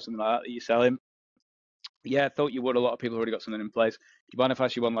software or something like that you're selling. Yeah, I thought you would. A lot of people already got something in place. Do you mind if I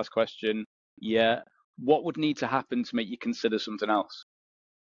ask you one last question? Yeah. What would need to happen to make you consider something else?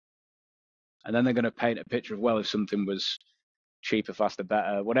 And then they're going to paint a picture of, well, if something was cheaper, faster,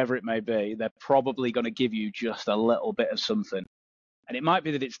 better, whatever it may be, they're probably going to give you just a little bit of something. And it might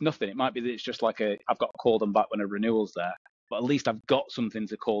be that it's nothing. It might be that it's just like I've got to call them back when a renewal's there, but at least I've got something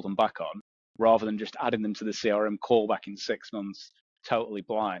to call them back on rather than just adding them to the CRM call back in 6 months, totally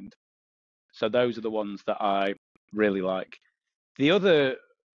blind. So those are the ones that I really like. The other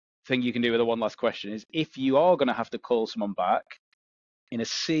thing you can do with the one last question is if you are going to have to call someone back in a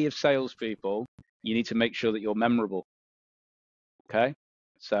sea of salespeople, you need to make sure that you're memorable. Okay?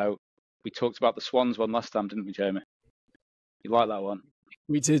 So we talked about the Swans one last time, didn't we, Jamie? You like that one?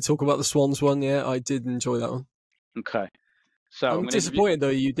 We did talk about the Swans one, yeah. I did enjoy that one. Okay. So I'm disappointed, though,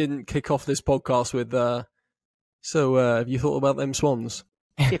 you didn't kick off this podcast with, have you thought about them Swans?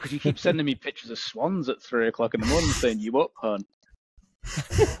 Yeah, because you keep sending me pictures of swans at 3 o'clock in the morning saying, you up, hun?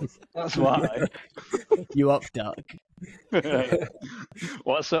 That's why. You up, duck?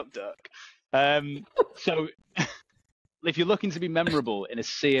 What's up, duck? So if you're looking to be memorable in a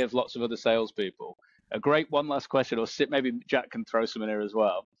sea of lots of other salespeople, a great one last question, or maybe Jack can throw some in here as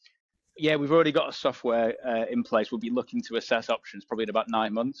well. Yeah, we've already got a software in place. We'll be looking to assess options probably in about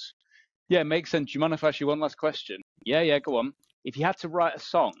 9 months. Yeah, makes sense. Do you mind if I ask you one last question? Yeah, go on. If you had to write a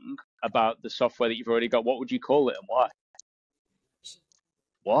song about the software that you've already got, what would you call it and why?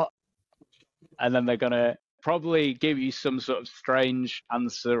 What? And then they're going to probably give you some sort of strange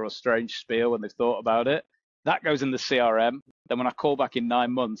answer or strange spiel when they've thought about it. That goes in the CRM. Then when I call back in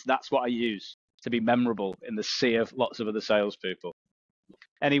 9 months, that's what I use to be memorable in the sea of lots of other salespeople.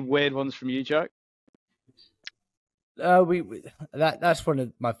 Any weird ones from you, Jack? That's one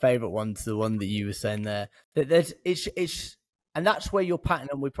of my favourite ones. The one that you were saying there. And that's where your pattern,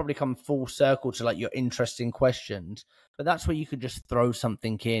 and we probably come full circle to like your interesting questions. But that's where you could just throw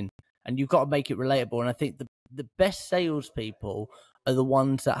something in, and you've got to make it relatable. And I think the best salespeople are the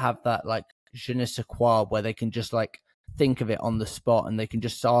ones that have that like je ne sais quoi, where they can just like think of it on the spot, and they can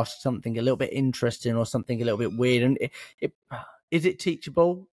just ask something a little bit interesting or something a little bit weird. And is it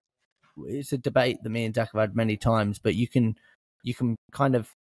teachable? It's a debate that me and Dak have had many times, but you can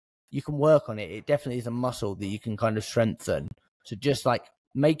work on it. It definitely is a muscle that you can kind of strengthen. So just like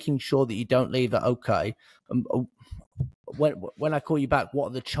making sure that you don't leave that, okay, when I call you back,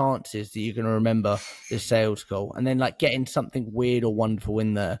 what are the chances that you're going to remember this sales call? And then like getting something weird or wonderful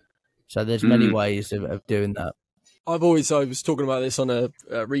in there. So there's many ways of doing that. I was talking about this on a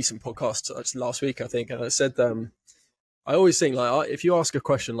recent podcast last week, I think, and I said, I always think like if you ask a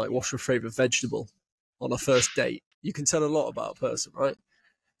question like, what's your favorite vegetable on a first date, you can tell a lot about a person, right?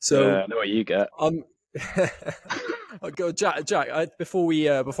 So I know what you get. I'll go, Jack. Before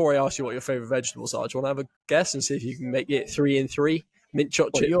I ask you what your favorite vegetables are, do you want to have a guess and see if you can make it 3 and 3? Mint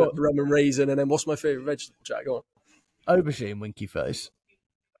chocolate, rum and raisin, and then what's my favorite vegetable, Jack? Go on. Aubergine, winky face.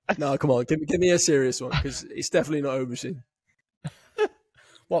 No, come on, give me a serious one because it's definitely not aubergine.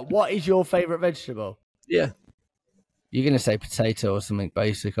 What is your favorite vegetable? Yeah. You're going to say potato or something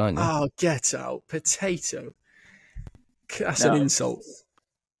basic, aren't you? Oh, get out. Potato. That's an insult.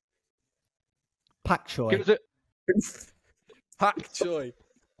 Pak choy. Pak choy.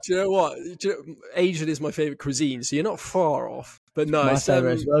 Do you know what? Asian is my favourite cuisine, so you're not far off. But no, my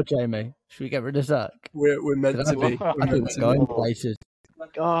favourite as well, Jamie. Should we get rid of Zac? We're meant to be. I think we're going places.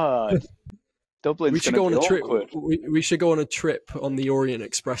 God. Dublin's we should go on a trip. We should go on a trip on the Orient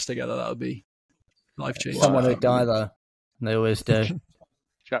Express together. That would be life-changing. Someone would die, though. They always do.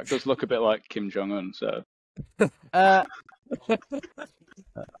 Jack does look a bit like Kim Jong-un, so...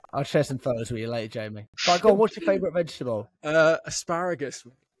 I'll share some photos with you later, Jamie. But go on, what's your favourite vegetable? Asparagus.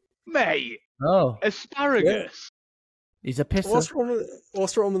 Mate! Oh. Asparagus? Yeah. He's a pisser.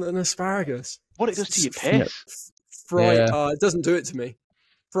 What's wrong with an asparagus? What it does to your piss? Fry it. It doesn't do it to me.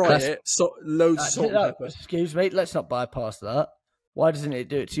 Fry it. Loads of salt and pepper. Excuse me, let's not bypass that. Why doesn't it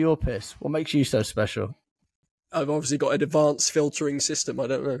do it to your piss? What makes you so special? I've obviously got an advanced filtering system. I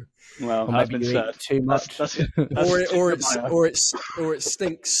don't know. Well, I've been said too much, or it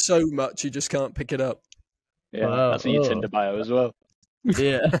stinks so much you just can't pick it up. Yeah, that's in your Tinder bio as well.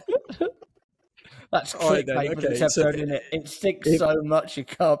 Yeah. That's clickbait for this episode, isn't it? It sticks so much you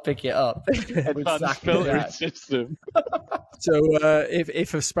can't pick it up. Advanced filtering system. So,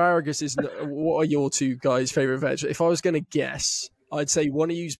 if asparagus is, what are your two guys' favourite veg? If I was going to guess, I'd say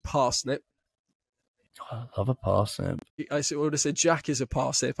one of you's parsnip. I love a parsnip. I would have said Jack is a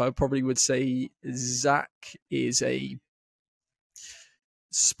parsnip. I probably would say Zac is a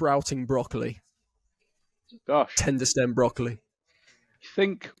sprouting broccoli. Gosh. Tender stem broccoli. You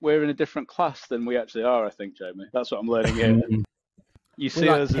think we're in a different class than we actually are, I think, Jamie. That's what I'm learning here. You see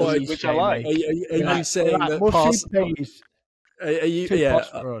us as, which I like. Are you saying that parsnip? Are you? Yeah.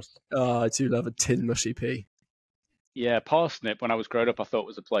 I do love a tin mushy pea. Yeah, parsnip, when I was growing up, I thought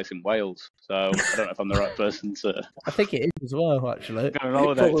was a place in Wales. So I don't know if I'm the right person to... I think it is as well, actually. It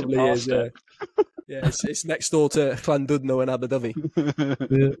probably is, yeah. Yeah, it's next door to Llandudno and Abu Dhabi.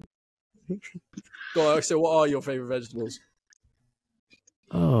 Yeah. So what are your favourite vegetables?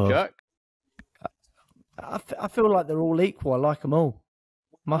 Oh, Jack? I feel like they're all equal. I like them all.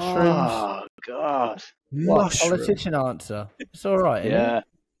 Mushrooms. Oh, God. What, politician answer? It's all right, isn't it?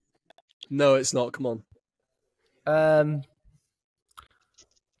 No, it's not. Come on.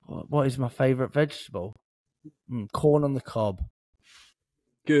 What is my favourite vegetable? Corn on the cob.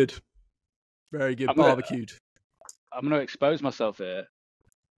 Good. Very good. Barbecued. I'm going to expose myself here.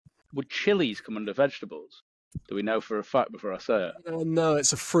 Would chilies come under vegetables? Do we know for a fact before I say it? No,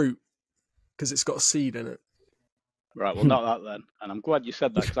 it's a fruit because it's got a seed in it. Right, well, not that then. And I'm glad you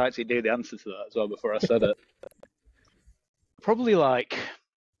said that because I actually knew the answer to that as well before I said it. Probably like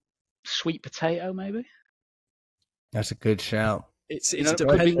sweet potato, maybe. That's a good shout. It's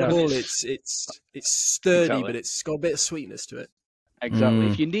dependable. It's sturdy, exactly. But it's got a bit of sweetness to it. Exactly.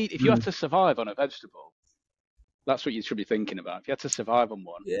 If you had to survive on a vegetable, that's what you should be thinking about. If you had to survive on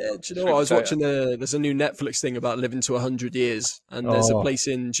one. Yeah, do you know what? I was watching there's a new Netflix thing about living to 100 years. And there's a place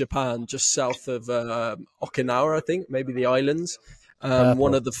in Japan just south of Okinawa, I think, maybe the islands.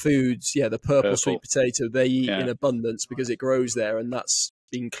 One of the foods, the purple sweet potato, they eat in abundance because it grows there. And that's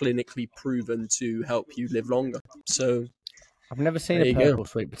been clinically proven to help you live longer. So I've never seen a purple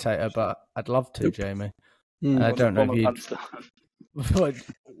sweet potato, but I'd love to, Jamie. I don't know if you'd...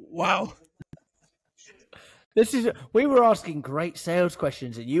 Wow. We were asking great sales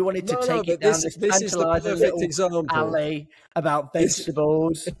questions, and you wanted to take it down this is the perfect example alley about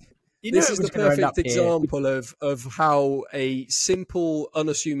vegetables. This is the perfect example of how a simple,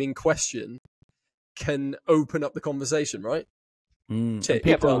 unassuming question can open up the conversation, right?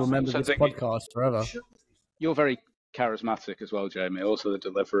 People will remember this podcast forever. You're very charismatic as well, Jamie. Also, the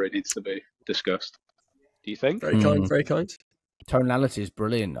delivery needs to be discussed. Do you think? Very kind, very kind. Tonality is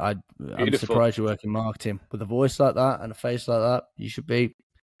brilliant. I'm surprised you work in marketing with a voice like that and a face like that. You should be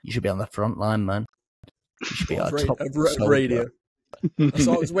on the front line, man. You should be our top radio.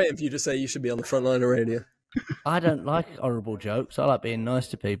 So I was waiting for you to say you should be on the front line of radio. I don't like horrible jokes. I like being nice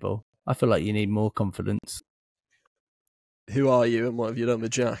to people. I feel like you need more confidence. Who are you and what have you done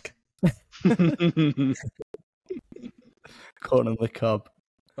with Jack? Corn on the cob.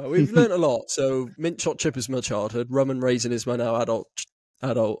 We've learnt a lot. So mint chopped chip is my childhood. Rum and raisin is my now adult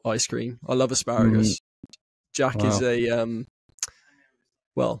ice cream. I love asparagus. Jack is a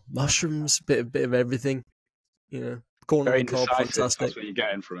mushrooms, bit of everything. Corn on the cob, fantastic. That's what you're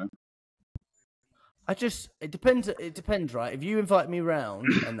getting from him. It depends, right? If you invite me round,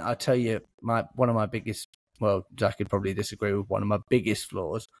 and I tell you, one of my biggest, well, Jack could probably disagree with one of my biggest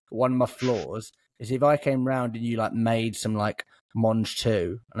flaws. But one of my flaws is if I came round and you made some Monge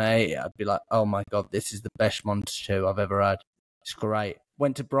 2 and I ate it, I'd be like, oh my God, this is the best Monge 2 I've ever had. It's great.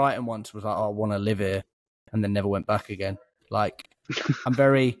 Went to Brighton once, was like, oh, I want to live here, and then never went back again. I'm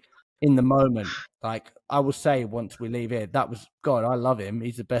very in the moment. I will say once we leave here, that was, God, I love him.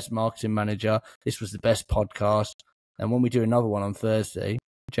 He's the best marketing manager. This was the best podcast. And when we do another one on Thursday,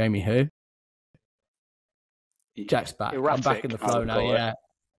 Jamie who? Jack's back. Erratic, I'm back in the flow now, yeah.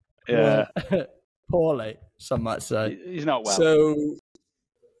 Yeah. Poorly, some might say. He's not well. So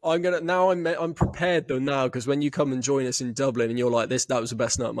I'm prepared though now, because when you come and join us in Dublin and you're like that was the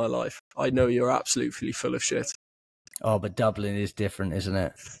best night of my life, I know you're absolutely full of shit. Oh, but Dublin is different, isn't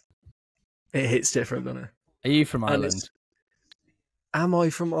it? It hits different, doesn't it? Are you from Ireland? Am I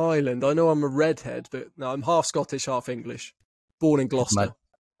from Ireland? I know I'm a redhead, but no, I'm half Scottish, half English. Born in Gloucester.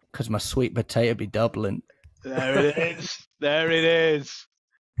 Because my sweet potato be Dublin. There it is. There it is.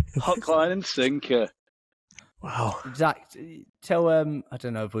 Hook, line and sinker. Wow. Zac, tell I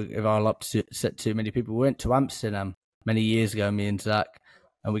don't know if I'll upset too many people. We went to Amsterdam many years ago, me and Zac,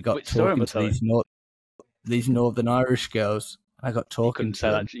 and we got talking to these Northern Irish girls. I got talking to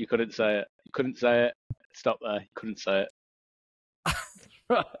them. You couldn't say it. You couldn't say it. Stop there. Couldn't say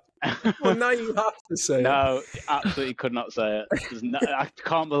Well, now you have to say No, absolutely could not say it. I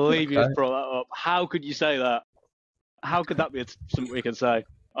can't believe you just brought that up. How could you say that? How could that be something we can say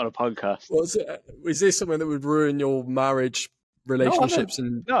on a podcast? Is this something that would ruin your marriage, relationships,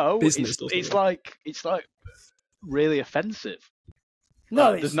 and business? It's like really offensive.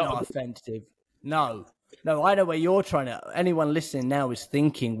 No, it's not offensive. No, I know where you're trying to. Anyone listening now is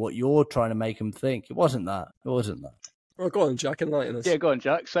thinking what you're trying to make them think. It wasn't that. Well, go on, Jack, enlighten us. Yeah, go on,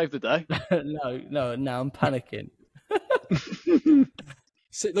 Jack. Save the day. No, I'm panicking.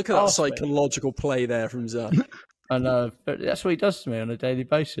 Look at that psychological play there from Zac. I know, but that's what he does to me on a daily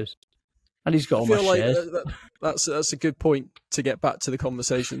basis. And he's got all my shares. That's a good point to get back to the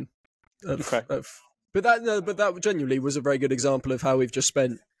conversation. But that genuinely was a very good example of how we've just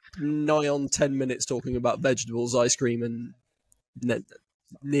spent nigh on 10 minutes talking about vegetables, ice cream, and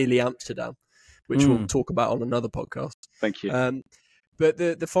nearly Amsterdam, which we'll talk about on another podcast. Thank you. But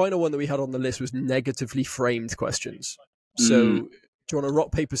the final one that we had on the list was negatively framed questions. So do you want to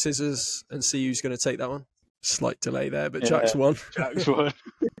rock, paper, scissors and see who's going to take that one? Slight delay there, but Jack's won. Jack's won.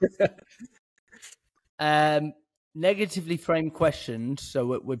 Negatively framed questions.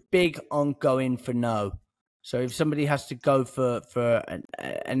 So we're big on going for no. So if somebody has to go for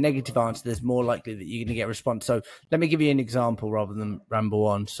a negative answer, there's more likely that you're going to get a response. So let me give you an example rather than ramble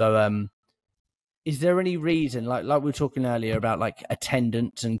on. So is there any reason, like we were talking earlier about like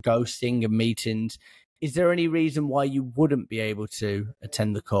attendance and ghosting and meetings, is there any reason why you wouldn't be able to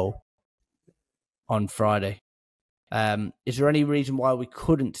attend the call on Friday? Is there any reason why we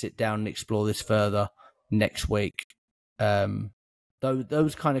couldn't sit down and explore this further next week?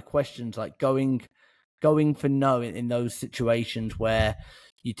 Those kind of questions, like going for no in those situations where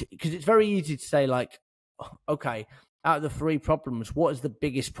because it's very easy to say like, okay, out of the three problems, what is the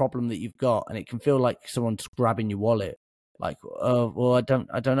biggest problem that you've got? And it can feel like someone's grabbing your wallet. Like, well, I don't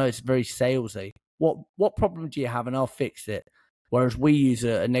know. It's very salesy. What problem do you have? And I'll fix it. Whereas we use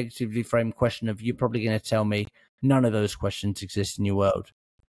a negatively framed question of, you're probably going to tell me none of those questions exist in your world.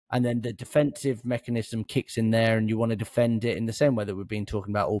 And then the defensive mechanism kicks in there and you want to defend it in the same way that we've been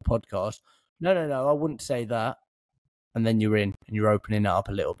talking about all podcasts. No, I wouldn't say that. And then you're in and you're opening it up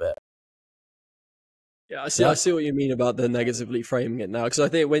a little bit. Yeah, I see what you mean about the negatively framing it now. Because I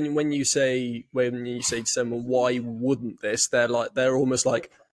think when you say to someone, why wouldn't this? They're almost like,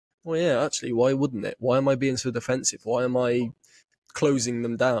 well, yeah, actually, why wouldn't it? Why am I being so defensive? Why am I closing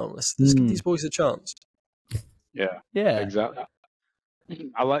them down? Let's give these boys a chance. Yeah, exactly.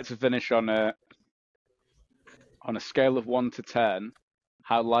 I like to finish on a scale of 1 to 10.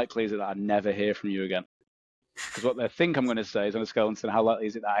 How likely is it that I never hear from you again? Because what they think I'm going to say is on a scale of 1 to 10, how likely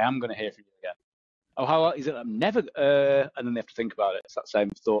is it that I am going to hear from you again? Oh, how likely is it that I'm never? And then they have to think about it. It's that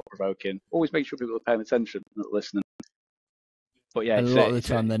same thought-provoking. Always make sure people are paying attention and not listening. But yeah, a lot of the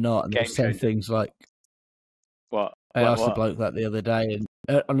time they're not. And they say things like, "What?" I asked a bloke that the other day,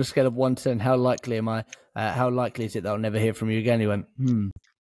 and on a scale of 1 to 10, how likely am I? How likely is it that I'll never hear from you again? He went,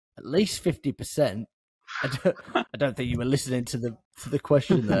 at least 50%. I don't think you were listening to the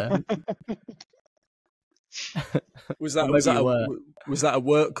question there. Was that a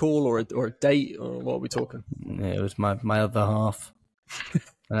work call or a date, or what are we talking? Yeah, it was my other half,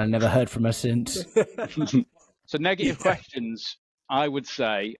 and I never heard from her since. So negative questions, I would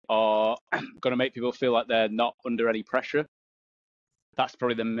say, are going to make people feel like they're not under any pressure. That's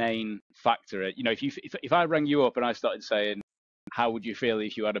probably the main factor. You know, if I rang you up and I started saying, how would you feel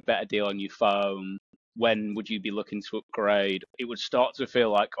if you had a better deal on your phone? When would you be looking to upgrade? It would start to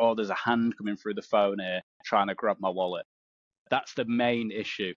feel like, oh, there's a hand coming through the phone here trying to grab my wallet. That's the main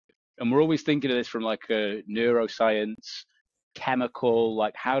issue. And we're always thinking of this from like a neuroscience, chemical,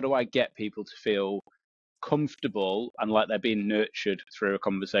 like how do I get people to feel comfortable and like they're being nurtured through a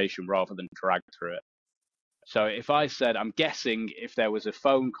conversation rather than dragged through it. So if I said, I'm guessing if there was a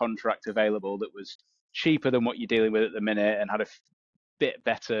phone contract available that was cheaper than what you're dealing with at the minute and had a bit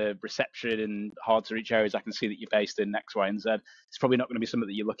better reception in hard to reach areas, I can see that you're based in X, Y, and Z. It's probably not going to be something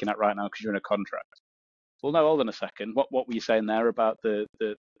that you're looking at right now because you're in a contract. Well, no, hold on a second. What were you saying there about the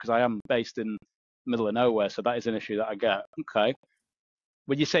because I am based in the middle of nowhere, so that is an issue that I get. Okay.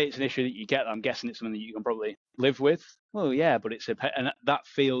 When you say it's an issue that you get, I'm guessing it's something that you can probably live with. Well, yeah, but and that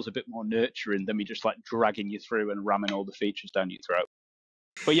feels a bit more nurturing than me just like dragging you through and ramming all the features down your throat.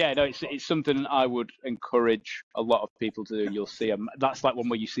 But yeah, no, it's something I would encourage a lot of people to do. You'll see that's like one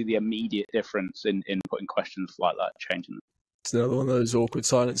where you see the immediate difference in putting questions like that, changing them. It's another one of those awkward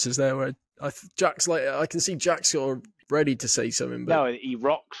silences there where Jack's like, I can see Jack's sort of ready to say something, but no, he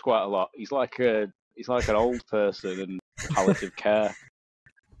rocks quite a lot. He's like an old person in palliative care.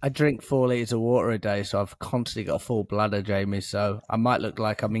 I drink 4 litres of water a day, so I've constantly got a full bladder, Jamie. So I might look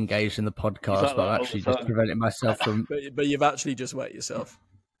like I'm engaged in the podcast, like but I'm actually just preventing myself from. But you've actually just wet yourself.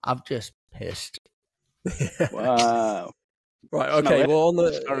 I've just pissed. Wow. Right. Okay. Well, on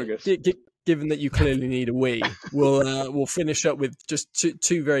the given that you clearly need a wee, we'll finish up with just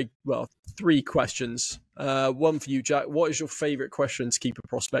three questions. One for you, Jack. What is your favourite question to keep a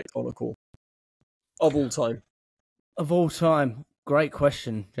prospect on a call of all time? Of all time. Great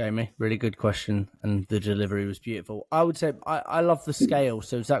question, Jamie. Really good question, and the delivery was beautiful. I would say I love the scale.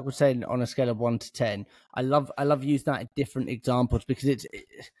 So Zach was saying on a scale of 1 to 10. I love using that in different examples because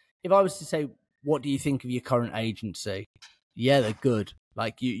if I was to say, what do you think of your current agency? Yeah, they're good.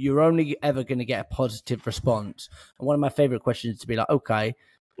 Like you're only ever going to get a positive response. And one of my favorite questions is to be like, okay,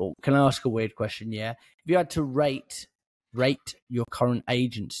 well, can I ask a weird question? Yeah. If you had to rate your current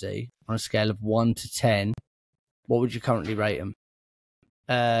agency on a scale of 1 to 10, what would you currently rate them?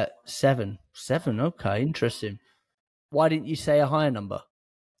 7. Okay, interesting. Why didn't you say a higher number?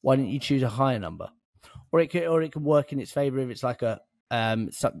 Why didn't you choose a higher number? Or it could work in its favor if it's like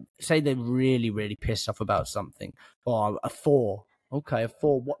say they're really, really pissed off about something. Or a 4. Okay, a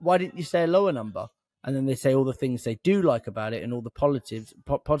 4. Why didn't you say a lower number? And then they say all the things they do like about it and all the positives.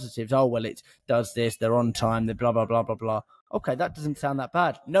 Oh, well, it does this. They're on time. They're blah, blah, blah, blah, blah. Okay, that doesn't sound that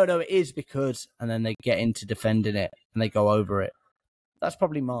bad. No, it is because... And then they get into defending it and they go over it. That's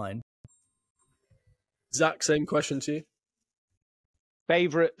probably mine. Zach, same question to you.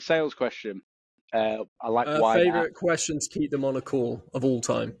 Favorite sales question? I like why. Favorite question to keep them on a call of all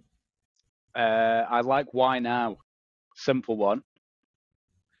time? I like why now. Simple one.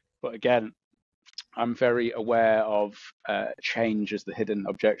 But again, I'm very aware of change as the hidden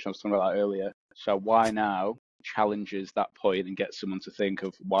objection. I was talking about that earlier. So why now challenges that point and gets someone to think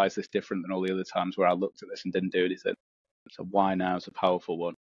of why is this different than all the other times where I looked at this and didn't do anything. So why now is a powerful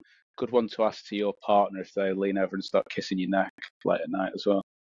one. Good one to ask to your partner if they lean over and start kissing your neck late at night as well.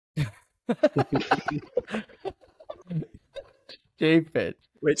 Stupid.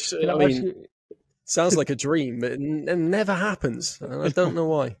 Which, I mean, sounds like a dream, but it never happens. And I don't know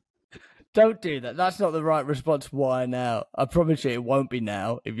why. Don't do that. That's not the right response. Why now? I promise you it won't be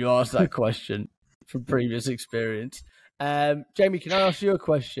now if you ask that question from previous experience. Jamie, can I ask you a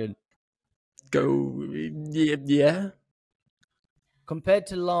question? Go. Yeah. Compared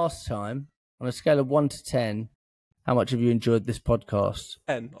to last time, on a scale of 1 to 10, how much have you enjoyed this podcast?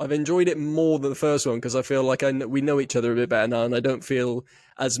 10. I've enjoyed it more than the first one because I feel like we know each other a bit better now, and I don't feel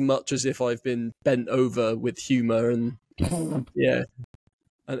as much as if I've been bent over with humour and yeah,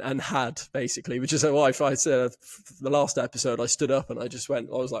 and had basically, which is why I said the last episode I stood up and I just went.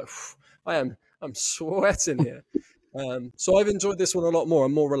 I was like, I'm sweating here. So I've enjoyed this one a lot more.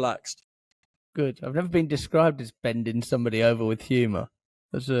 I'm more relaxed. Good. I've never been described as bending somebody over with humour.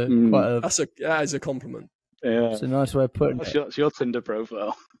 That is a compliment. Yeah, it's a nice way of putting it. That's your Tinder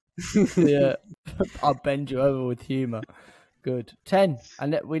profile. Yeah, I'll bend you over with humour. Good. 10.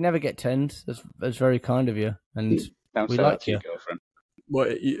 And we never get 10s. That's very kind of you, and we like you. Girlfriend.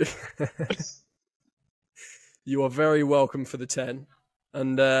 Well, you are very welcome for the 10.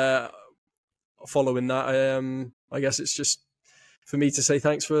 And following that, I guess it's just for me to say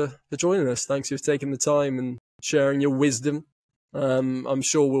thanks for joining us. Thanks for taking the time and sharing your wisdom. I'm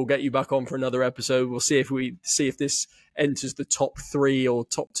sure we'll get you back on for another episode. We'll see if this enters the top 3 or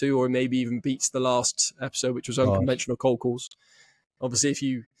top 2, or maybe even beats the last episode, which was unconventional cold calls. Obviously, if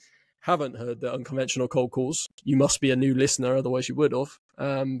you haven't heard the unconventional cold calls, you must be a new listener, otherwise you would have.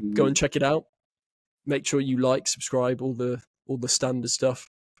 Go and check it out. Make sure you like, subscribe, all the standard stuff.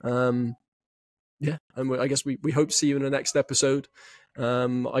 Yeah, and I guess we hope to see you in the next episode.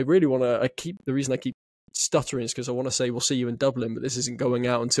 I really want to. The reason I keep stuttering is because I want to say we'll see you in Dublin, but this isn't going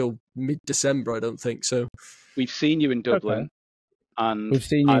out until mid-December, I don't think. So we've seen you in Dublin, and we've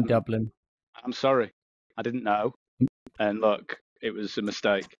seen you in Dublin. I'm sorry, I didn't know, and look, it was a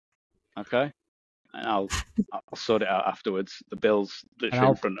mistake. Okay, and I'll sort it out afterwards. The bill's literally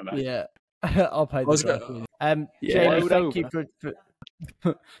in front of me. Yeah, I'll pay the bill. Jamie,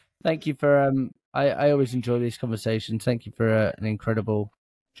 thank you for I always enjoy these conversations. Thank you for an incredible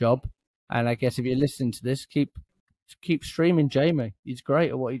job. And I guess if you're listening to this, keep streaming Jamie. He's great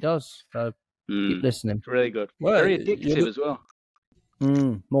at what he does. So keep listening. Really good. Very addictive as well.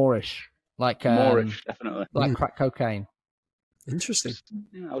 Moorish. Moorish, definitely. Like crack cocaine. Interesting.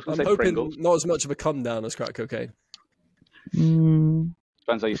 Yeah, I was I'm say hoping Pringles. not as much of a come down as crack cocaine. Depends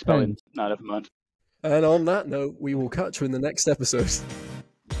how you spell it. No, never mind. And on that note, we will catch you in the next episode.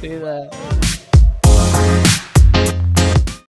 See you there.